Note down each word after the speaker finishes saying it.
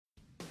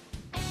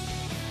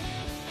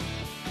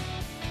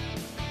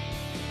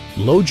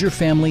Load your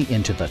family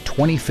into the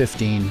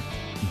 2015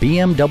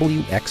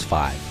 BMW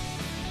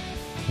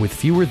X5. With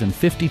fewer than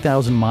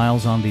 50,000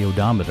 miles on the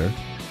odometer,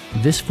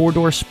 this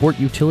four-door sport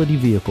utility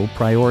vehicle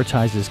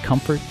prioritizes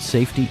comfort,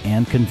 safety,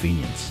 and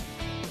convenience.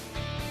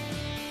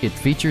 It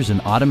features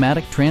an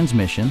automatic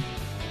transmission,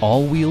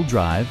 all-wheel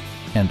drive,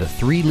 and a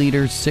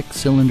 3-liter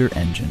 6-cylinder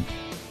engine.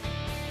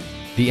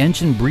 The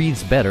engine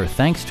breathes better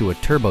thanks to a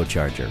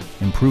turbocharger,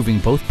 improving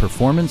both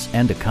performance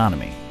and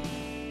economy.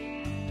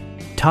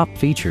 Top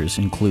features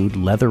include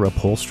leather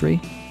upholstery,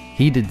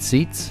 heated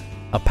seats,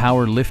 a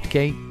power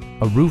liftgate,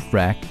 a roof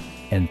rack,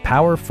 and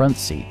power front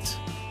seats.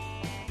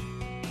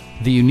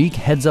 The unique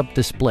heads-up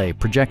display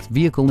projects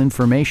vehicle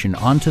information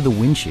onto the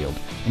windshield,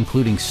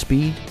 including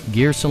speed,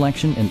 gear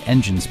selection, and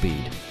engine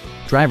speed.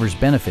 Drivers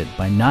benefit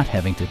by not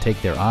having to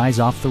take their eyes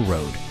off the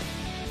road.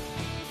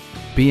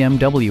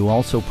 BMW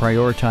also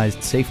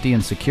prioritized safety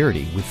and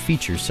security with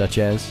features such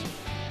as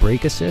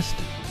brake assist,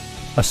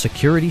 a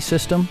security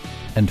system,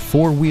 and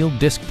 4-wheel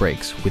disc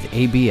brakes with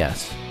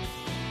ABS.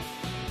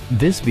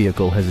 This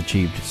vehicle has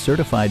achieved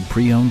certified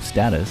pre-owned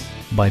status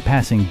by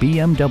passing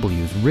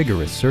BMW's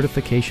rigorous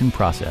certification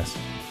process.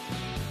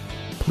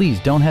 Please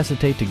don't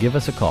hesitate to give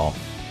us a call